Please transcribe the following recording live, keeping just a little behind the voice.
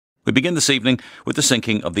We begin this evening with the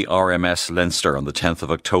sinking of the RMS Leinster on the 10th of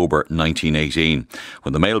October 1918.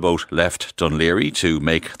 When the mailboat left Dunleary to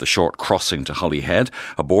make the short crossing to Holyhead,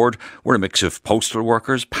 aboard were a mix of postal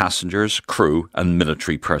workers, passengers, crew and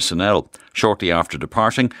military personnel. Shortly after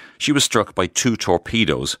departing, she was struck by 2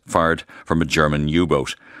 torpedoes fired from a German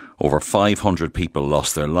U-boat. Over 500 people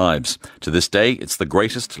lost their lives. To this day, it's the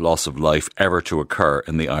greatest loss of life ever to occur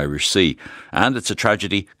in the Irish Sea. And it's a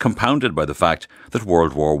tragedy compounded by the fact that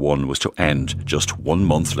World War I was to end just 1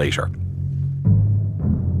 month later.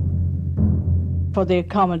 For the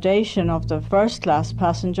accommodation of the first-class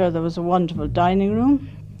passenger, there was a wonderful dining room.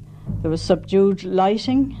 There was subdued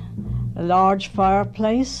lighting, a large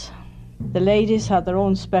fireplace. The ladies had their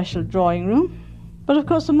own special drawing room. But of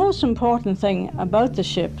course the most important thing about the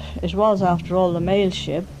ship, it was after all the mail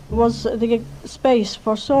ship, was the space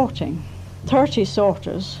for sorting. 30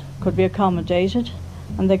 sorters could be accommodated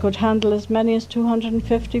and they could handle as many as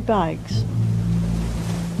 250 bags.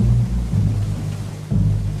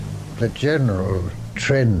 The general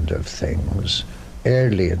trend of things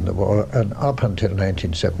early in the war and up until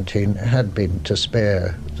 1917 had been to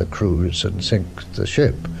spare the crews and sink the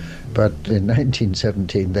ship. But in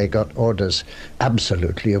 1917 they got orders,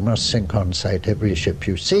 absolutely, you must sink on sight every ship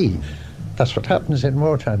you see. That's what happens in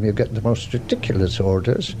wartime. You get the most ridiculous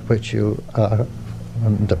orders, which you are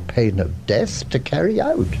under pain of death to carry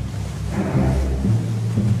out.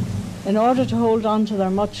 In order to hold on to their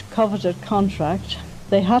much coveted contract,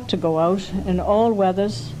 they had to go out in all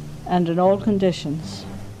weathers and in all conditions.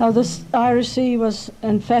 Now this Irish Sea was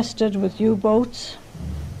infested with U-boats.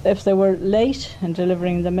 If they were late in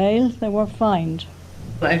delivering the mail, they were fined.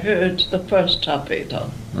 I heard the first torpedo,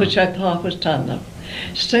 which I thought was thunder.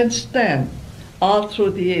 Since then, all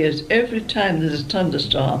through the years, every time there's a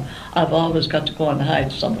thunderstorm, I've always got to go and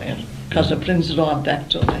hide somewhere, because it brings it all back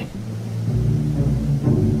to me.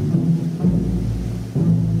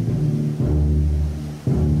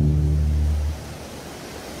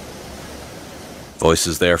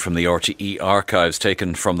 Voices there from the RTÉ archives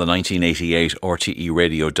taken from the 1988 RTÉ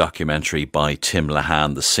Radio documentary by Tim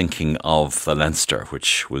Lahan, The Sinking of the Leinster,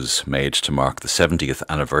 which was made to mark the 70th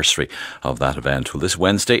anniversary of that event. Well, this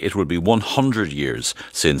Wednesday it will be 100 years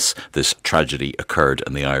since this tragedy occurred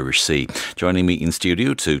in the Irish Sea. Joining me in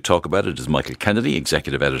studio to talk about it is Michael Kennedy,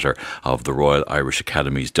 Executive Editor of the Royal Irish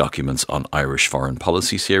Academy's Documents on Irish Foreign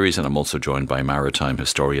Policy series, and I'm also joined by maritime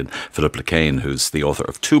historian Philip Lacane, who's the author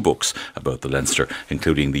of 2 books about the Leinster,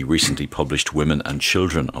 including the recently published Women and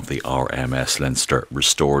Children of the RMS Leinster,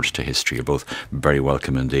 Restored to History. You're both very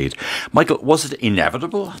welcome indeed. Michael, was it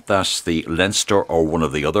inevitable that the Leinster or one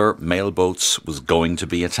of the other mail boats was going to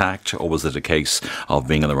be attacked, or was it a case of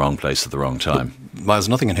being in the wrong place at the wrong time? Miles,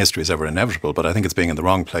 nothing in history is ever inevitable, but I think it's being in the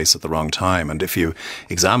wrong place at the wrong time. And if you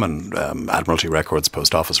examine Admiralty records,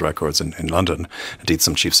 Post Office records in London, indeed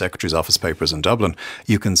some Chief Secretary's office papers in Dublin,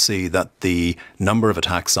 you can see that the number of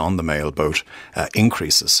attacks on the mail boat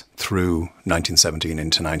increases through 1917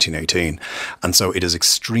 into 1918. And so it is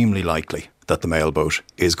extremely likely that the mail boat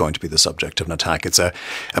is going to be the subject of an attack. It's a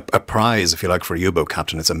prize, if you like, for a U-boat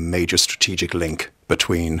captain. It's a major strategic link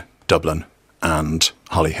between Dublin and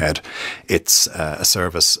Holyhead. It's a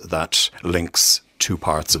service that links 2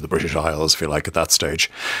 parts of the British Isles, if you like, at that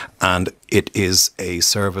stage. And it is a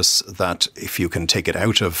service that, if you can take it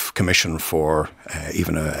out of commission for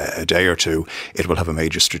even a day or 2, it will have a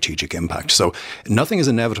major strategic impact. So nothing is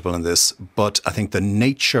inevitable in this, but I think the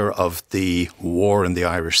nature of the war in the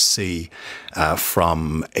Irish Sea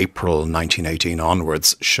from April 1918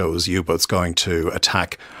 onwards shows U-boats going to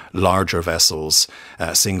attack larger vessels,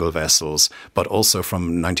 single vessels, but also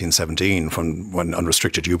from 1917, when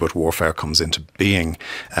unrestricted U-boat warfare comes into being,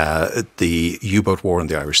 the U-boat war in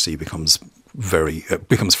the Irish Sea becomes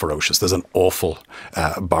ferocious. There's an awful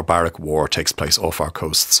barbaric war takes place off our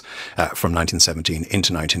coasts from 1917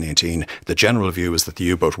 into 1918. The general view is that the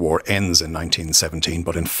U-boat war ends in 1917,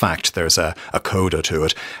 but in fact there's a coda to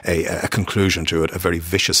it, a conclusion to it, a very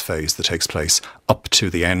vicious phase that takes place up to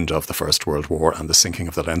the end of the First World War, and the sinking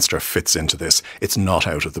of the Leinster fits into this. It's not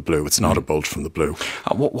out of the blue. It's not a bolt from the blue.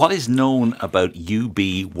 What is known about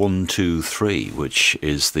UB123, which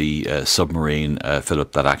is the submarine,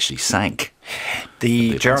 Philip, that actually sank?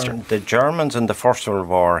 The Germans in the First World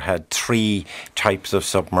War had 3 types of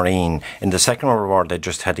submarine. In the Second World War they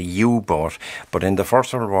just had a U-boat, but in the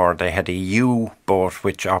First World War they had a U-boat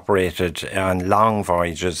which operated on long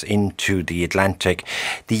voyages into the Atlantic.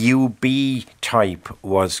 The UB type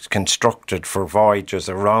was constructed for voyages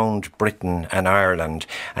around Britain and Ireland,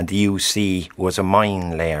 and the UC was a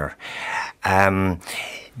mine layer.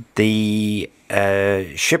 The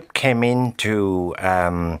ship came into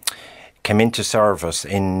came into service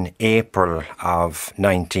in April of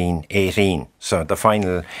 1918, so the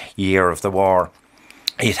final year of the war.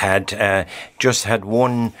 It had just had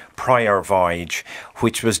one prior voyage,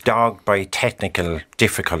 which was dogged by technical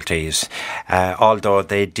difficulties, although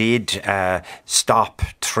they did stop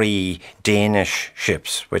 3 Danish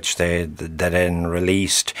ships, which they then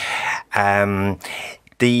released.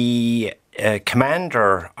 The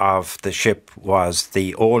commander of the ship was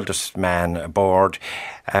the oldest man aboard,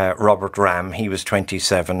 Robert Ram. He was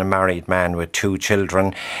 27, a married man with 2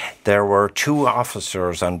 children. There were 2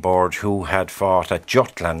 officers on board who had fought at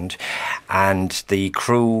Jutland, and the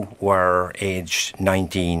crew were aged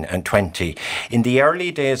 19 and 20. In the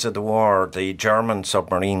early days of the war, the German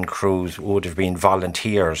submarine crews would have been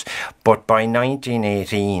volunteers, but by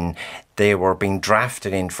 1918, they were being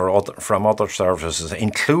drafted in from other services,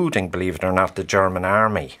 including, believe it or not, the German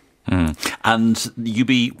army. And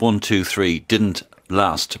UB123 didn't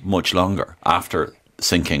last much longer after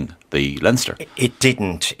sinking the Leinster. It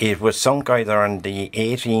didn't. It was sunk either on the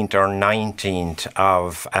 18th or 19th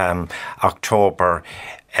of October.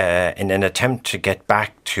 In an attempt to get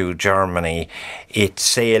back to Germany, it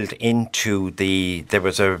sailed into there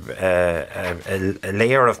was a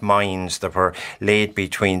layer of mines that were laid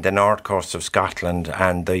between the north coast of Scotland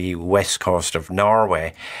and the west coast of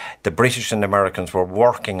Norway. The British and Americans were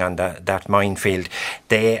working on that minefield.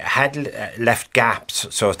 They had left gaps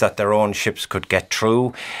so that their own ships could get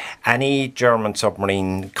through. Any German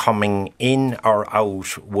submarine coming in or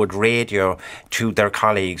out would radio to their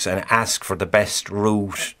colleagues and ask for the best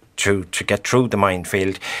route to get through the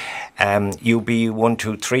minefield.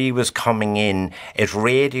 UB123 was coming in. It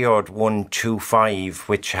radioed 125,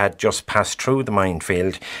 which had just passed through the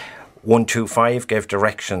minefield. 125 gave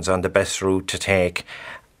directions on the best route to take,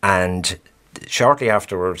 and shortly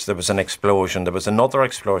afterwards there was an explosion. There was another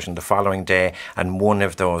explosion the following day, and one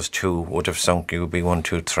of those 2 would have sunk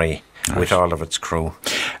UB123 with all of its crew.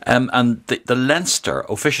 And the Leinster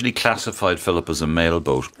officially classified, Philip, as a mail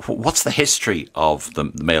boat. What's the history of the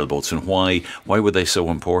mail boats, and why were they so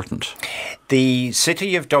important? The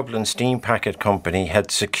City of Dublin Steam Packet Company had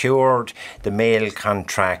secured the mail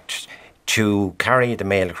contract to carry the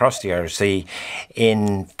mail across the Irish Sea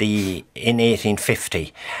in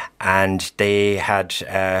 1850, and they had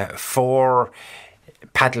 4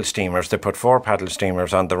 paddle steamers. They put 4 paddle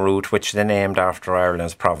steamers on the route, which they named after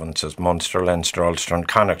Ireland's provinces: Munster, Leinster, Ulster and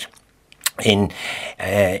Connacht. In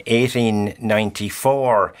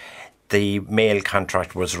 1894, the mail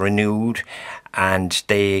contract was renewed, and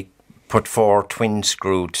they put 4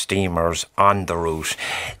 twin-screwed steamers on the route.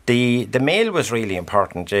 The mail was really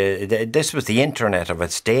important. This was the internet of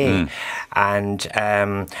its day, and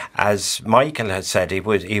as Michael had said, it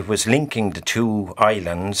was linking the 2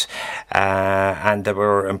 islands, and there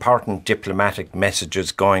were important diplomatic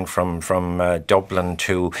messages going from Dublin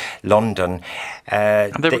to London.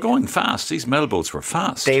 And they were going fast. These mailboats were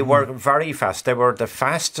fast. They were very fast. They were the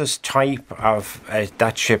fastest type of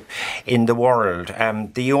that ship in the world.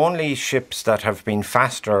 The only ships that have been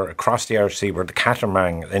faster across the Irish Sea were the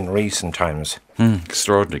Catamaran in recent times.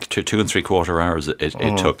 Extraordinary. 2 3/4 hours it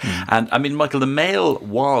took. And I mean, Michael, the mail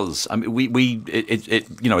was, I mean,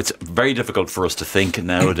 it's very difficult for us to think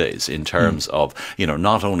nowadays in terms of,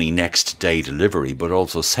 not only next day delivery, but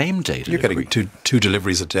also same day delivery. You're getting two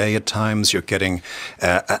deliveries a day at times. You're getting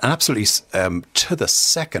an absolutely to the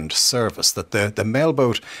second service that the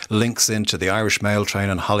mailboat links into the Irish mail train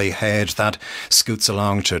in Holyhead. That scoots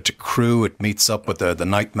along to Crewe. It meets up with the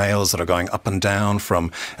night mails that are going up and down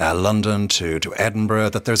from London to Edinburgh.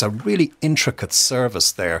 That there's a really intricate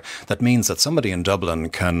service there that means that somebody in Dublin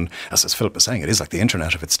can, as Philip was saying, it is like the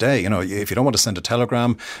internet of its day. If you don't want to send a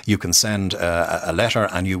telegram, you can send a letter,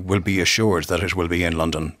 and you will be assured that it will be in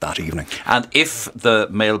London that evening. And if the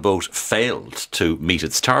mailboat failed to meet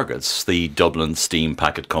its targets, the Dublin Steam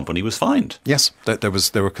Packet Company was fined. Yes, there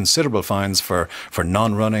were considerable fines for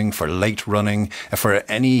non-running, for late running, for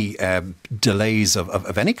any delays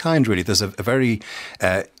of any kind. Really, there's a very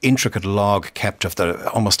intricate log kept of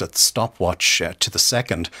almost a stopwatch to the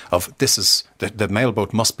second of this is the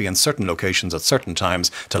mailboat must be in certain locations at certain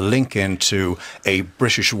times to link into a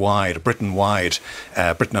Britain-wide, Britain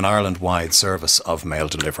and Ireland-wide service of mail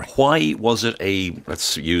delivery. Why was it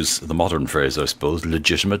let's use the modern phrase, I suppose,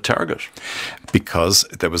 legitimate target? Because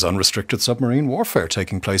there was unrestricted submarine warfare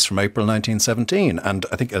taking place from April 1917. And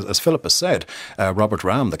I think, as Philip has said, Robert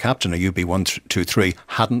Ram, the captain of UB123,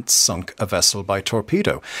 hadn't sunk a vessel by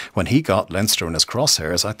torpedo. When he got Leinster in his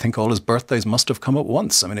crosshairs, I think all his birthdays must have come at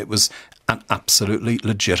once. I mean, it was an absolutely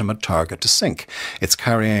legitimate target to sink. It's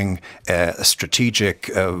carrying strategic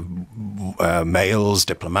mails,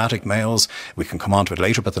 diplomatic mails. We can come on to it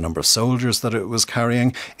later about the number of soldiers that it was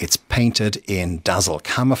carrying. It's painted in dazzle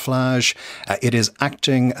camouflage. It is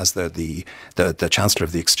acting, as the Chancellor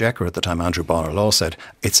of the Exchequer at the time, Andrew Bonar-Law, said,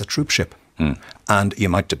 it's a troop ship. And you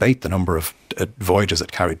might debate the number of voyages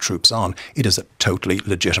it carried troops on. It is a totally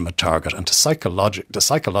legitimate target. And the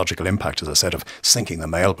psychological impact, as I said, of sinking the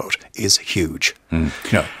mailboat is huge.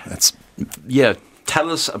 Yeah, tell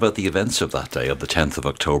us about the events of that day, of the 10th of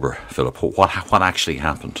October, Philip. What actually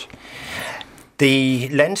happened? The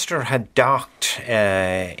Leinster had docked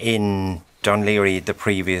in Dunleary the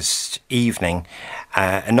previous evening.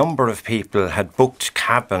 A number of people had booked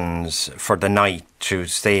cabins for the night to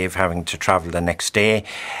save having to travel the next day.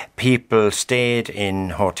 People stayed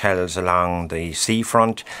in hotels along the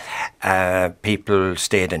seafront. People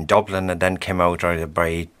stayed in Dublin and then came out either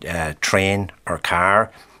by train or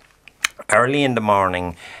car. Early in the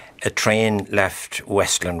morning, a train left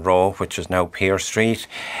Westland Row, which is now Pearse Street,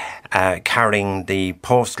 carrying the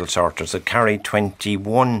postal sorters. It carried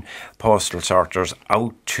 21 postal sorters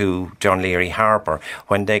out to Dunleary Harbour.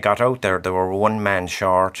 When they got out there, they were one man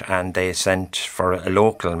short, and they sent for a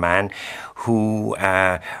local man who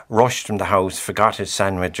rushed from the house, forgot his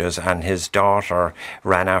sandwiches, and his daughter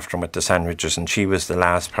ran after him with the sandwiches, and she was the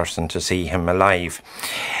last person to see him alive.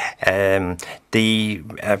 The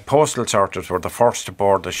postal sorters were the first to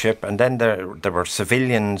board the ship, and then there were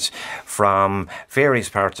civilians from various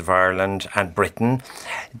parts of Ireland and Britain,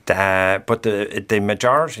 but the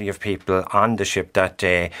majority of people on the ship that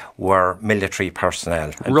day were military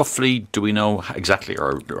personnel. Roughly, do we know exactly,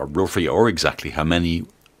 or roughly or exactly, how many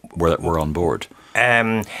were on board?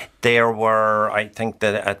 There were, I think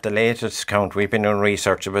that at the latest count, we've been doing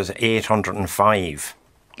research, it was 805.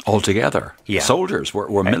 Altogether? Yeah. Soldiers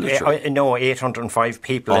were military? No, 805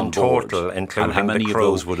 people on in total, including the crew. And how many of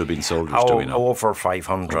those would have been soldiers, do we know? Over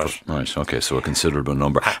 500. Right, okay, so a considerable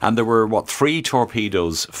number. And there were, 3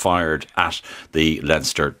 torpedoes fired at the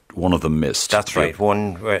Leinster? One of them missed. That's right.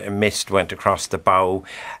 One missed, went across the bow.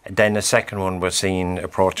 Then a second one was seen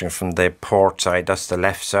approaching from the port side, that's the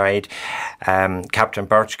left side. Captain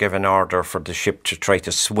Birch gave an order for the ship to try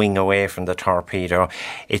to swing away from the torpedo.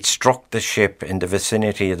 It struck the ship in the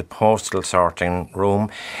vicinity of the postal sorting room.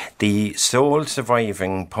 The sole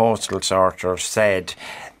surviving postal sorter said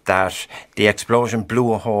that the explosion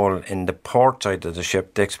blew a hole in the port side of the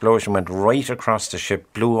ship. The explosion went right across the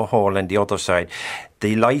ship, blew a hole in the other side.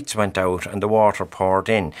 The lights went out and the water poured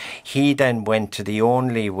in. He then went to the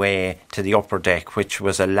only way to the upper deck, which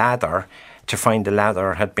was a ladder, to find the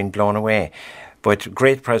ladder had been blown away. But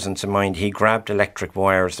great presence of mind, he grabbed electric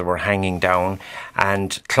wires that were hanging down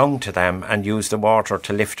and clung to them and used the water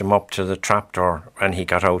to lift him up to the trapdoor, and he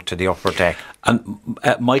got out to the upper deck. And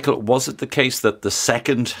Michael, was it the case that the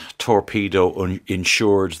second torpedo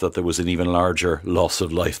ensured that there was an even larger loss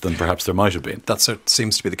of life than perhaps there might have been? That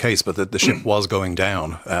seems to be the case, but the ship was going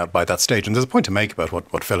down by that stage. And there's a point to make about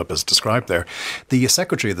what Philip has described there. The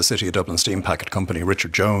Secretary of the City of Dublin Steam Packet Company,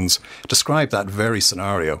 Richard Jones, described that very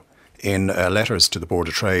scenario in letters to the Board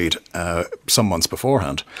of Trade some months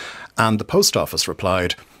beforehand. And the Post Office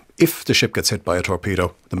replied, if the ship gets hit by a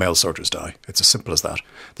torpedo, the mail sorters die. It's as simple as that.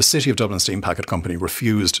 The City of Dublin Steam Packet Company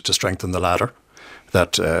refused to strengthen the ladder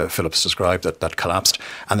that Philip's described, that collapsed,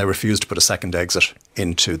 and they refused to put a second exit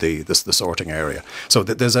into the sorting area. So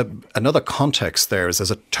there's another context there. There's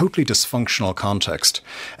a totally dysfunctional context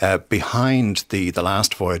behind the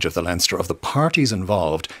last voyage of the Leinster, of the parties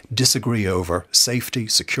involved disagree over safety,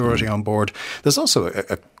 security on board. There's also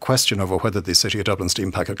a question over whether the City of Dublin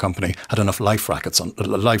Steam Packet Company had enough life rafts,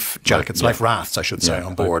 I should say,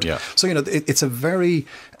 on board. So, it's a very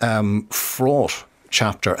fraught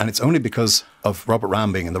chapter, and it's only because of Robert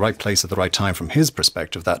Ram being in the right place at the right time from his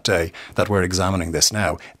perspective that day that we're examining this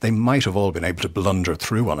now. They might have all been able to blunder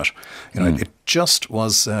through on it. It just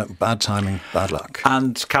was bad timing, bad luck.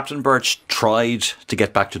 And Captain Birch tried to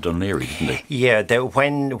get back to Dunleary, didn't he? Yeah,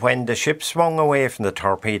 when the ship swung away from the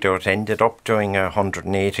torpedo, it ended up doing a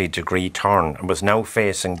 180-degree turn and was now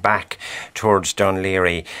facing back towards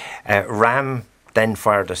Dunleary. Ram then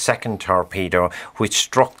fired a second torpedo, which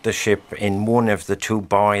struck the ship in one of the 2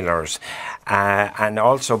 boilers, and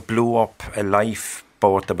also blew up a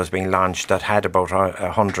lifeboat that was being launched that had about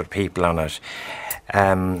 100 people on it.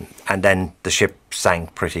 And then the ship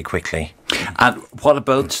sank pretty quickly. And what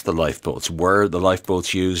about the lifeboats? Were the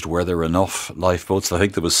lifeboats used? Were there enough lifeboats? I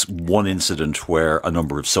think there was one incident where a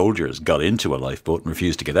number of soldiers got into a lifeboat and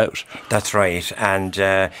refused to get out. That's right.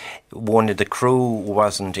 And one of the crew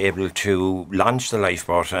wasn't able to launch the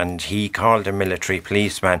lifeboat, and he called a military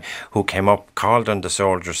policeman who came up, called on the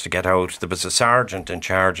soldiers to get out. There was a sergeant in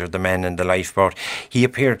charge of the men in the lifeboat. He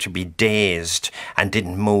appeared to be dazed and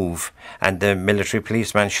didn't move, and the military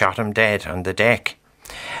policeman shot him dead on the deck.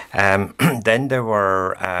 Then there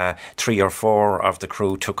were 3 or 4 of the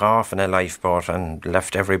crew took off in a lifeboat and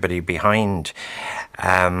left everybody behind.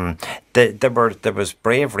 There was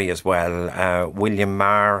bravery as well. William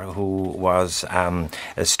Marr, who was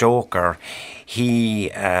a stoker,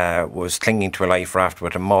 he was clinging to a life raft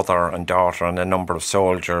with a mother and daughter and a number of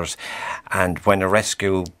soldiers. And when a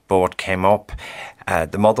rescue boat came up,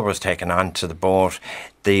 the mother was taken onto the boat.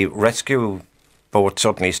 The rescue boat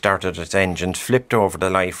suddenly started its engines, flipped over the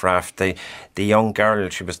life raft. The young girl,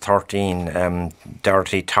 she was 13,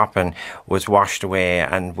 Dorothy Toppin, was washed away,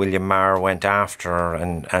 and William Marr went after her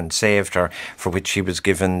and saved her, for which she was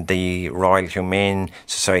given the Royal Humane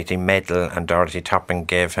Society medal, and Dorothy Toppin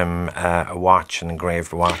gave him a watch, an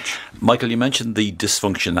engraved watch. Michael, you mentioned the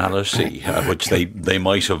dysfunctionality, which they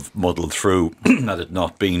might have muddled through had it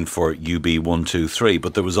not been for UB 123,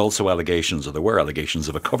 but there were allegations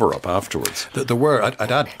of a cover-up afterwards. There were.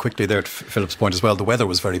 I'd add quickly there to Philip's point as well, the weather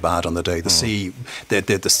was very bad on the day.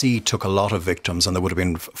 The sea took a lot of victims, and there would have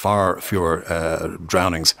been far fewer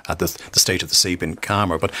drownings had the state of the sea been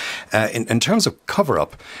calmer. But in terms of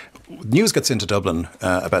cover-up, news gets into Dublin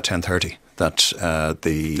about 10:30 that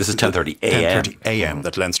this is 10:30 a.m. 10:30 a.m.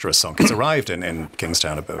 that Leinster has sunk. It's arrived in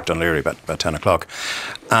Kingstown, about Dunleary, about 10 o'clock.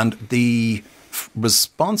 And the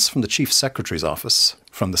response from the Chief Secretary's office,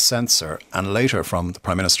 from the censor, and later from the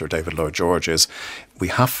Prime Minister, David Lloyd George, is we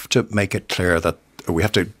have to make it clear that we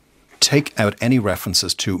have to take out any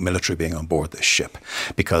references to military being on board this ship,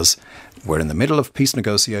 because we're in the middle of peace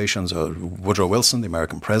negotiations. Woodrow Wilson, the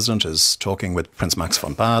American president, is talking with Prince Max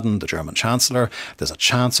von Baden, the German Chancellor. There's a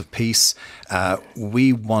chance of peace.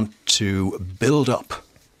 We want to build up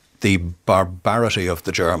the barbarity of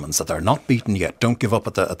the Germans, that they're not beaten yet, don't give up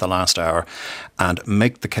at the last hour, and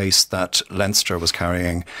make the case that Leinster was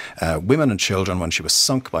carrying women and children when she was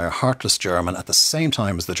sunk by a heartless German at the same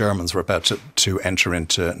time as the Germans were about to enter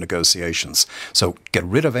into negotiations. So get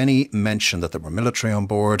rid of any mention that there were military on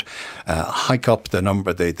board, hike up the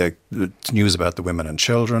number, the news about the women and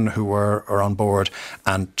children who are on board,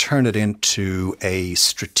 and turn it into a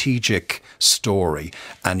strategic story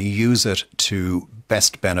and use it to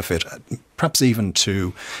best benefit, perhaps even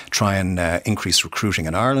to try and increase recruiting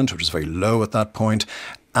in Ireland, which was very low at that point.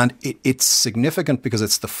 And it's significant because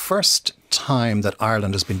it's the first time that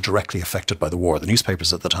Ireland has been directly affected by the war. The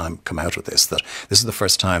newspapers at the time come out with this, that this is the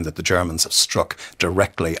first time that the Germans have struck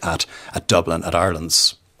directly at Dublin, at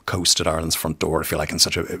Ireland's coast, at Ireland's front door, if you like, in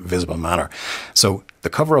such a visible manner. So the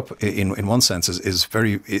cover-up, in one sense,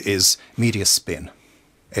 is media spin.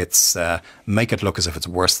 It's make it look as if it's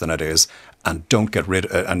worse than it is, and don't get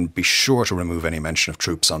rid and be sure to remove any mention of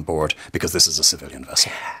troops on board, because this is a civilian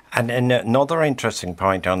vessel. And another interesting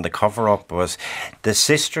point on the cover-up was the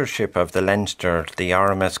sister ship of the Leinster, the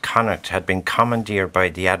RMS Connacht, had been commandeered by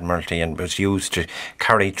the Admiralty and was used to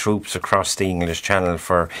carry troops across the English Channel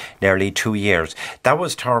for nearly 2 years. That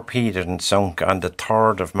was torpedoed and sunk on the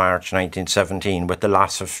 3rd of March 1917 with the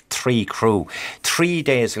loss of 3 crew. 3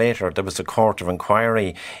 days later, there was a court of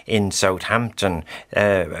inquiry in Southampton,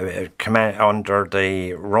 run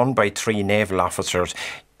by 3 naval officers,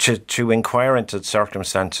 to inquire into the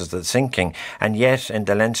circumstances of the sinking, and yet in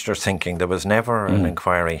the Leinster sinking there was never an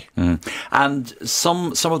inquiry. And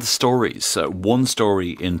some of the stories, one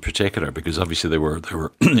story in particular, because obviously there were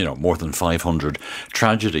more than 500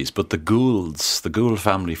 tragedies, but the Gould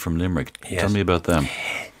family from Limerick. Yes. Tell me about them.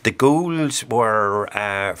 The Goulds were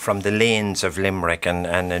from the lanes of Limerick, and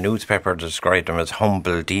a newspaper described them as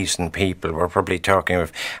humble, decent people. We're probably talking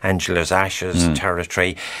of Angela's Ashes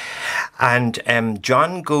territory. And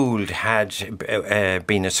John Gould had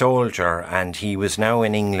been a soldier, and he was now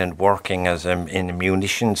in England working in a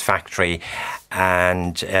munitions factory.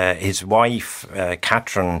 And his wife,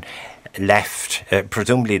 Catherine, left.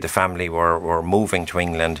 Presumably the family were moving to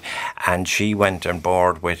England, and she went on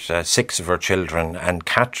board with 6 of her children, and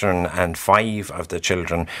Catherine and 5 of the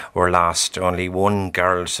children were lost. Only 1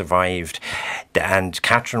 girl survived, and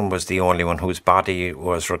Catherine was the only one whose body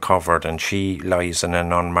was recovered, and she lies in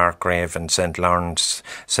an unmarked grave in St. Lawrence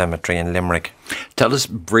Cemetery in Limerick. Tell us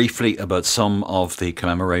briefly about some of the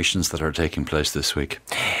commemorations that are taking place this week.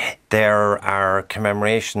 There are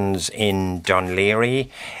commemorations in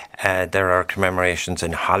Dunleary. there are commemorations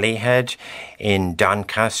in Holyhead, in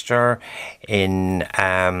Doncaster, in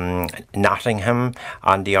Nottingham,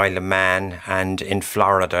 on the Isle of Man, and in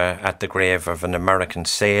Florida at the grave of an American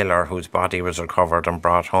sailor whose body was recovered and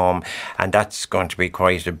brought home. And that's going to be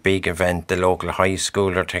quite a big event. The local high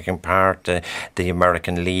school are taking part, the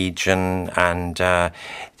American Legion, and the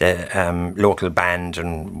local band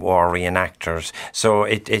and war reenactors. So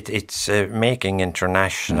it's making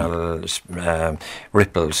international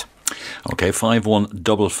ripples. Okay,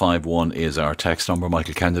 51551 is our text number.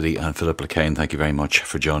 Michael Kennedy and Philip Lacane, thank you very much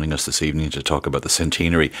for joining us this evening to talk about the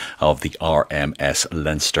centenary of the RMS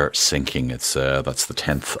Leinster sinking. It's that's the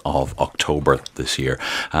 10th of October this year.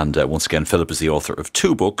 And once again, Philip is the author of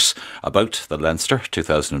 2 books about the Leinster,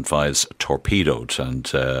 2005's Torpedoed, and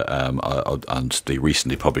they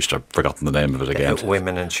recently published, I've forgotten the name of it again.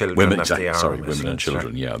 Women and Children of the RMS Women and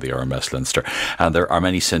Children, Leinster. yeah, the RMS Leinster. And there are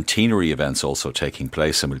many centenary events also taking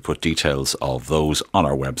place, and we'll put details of those on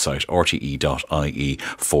our website, rte.ie/history.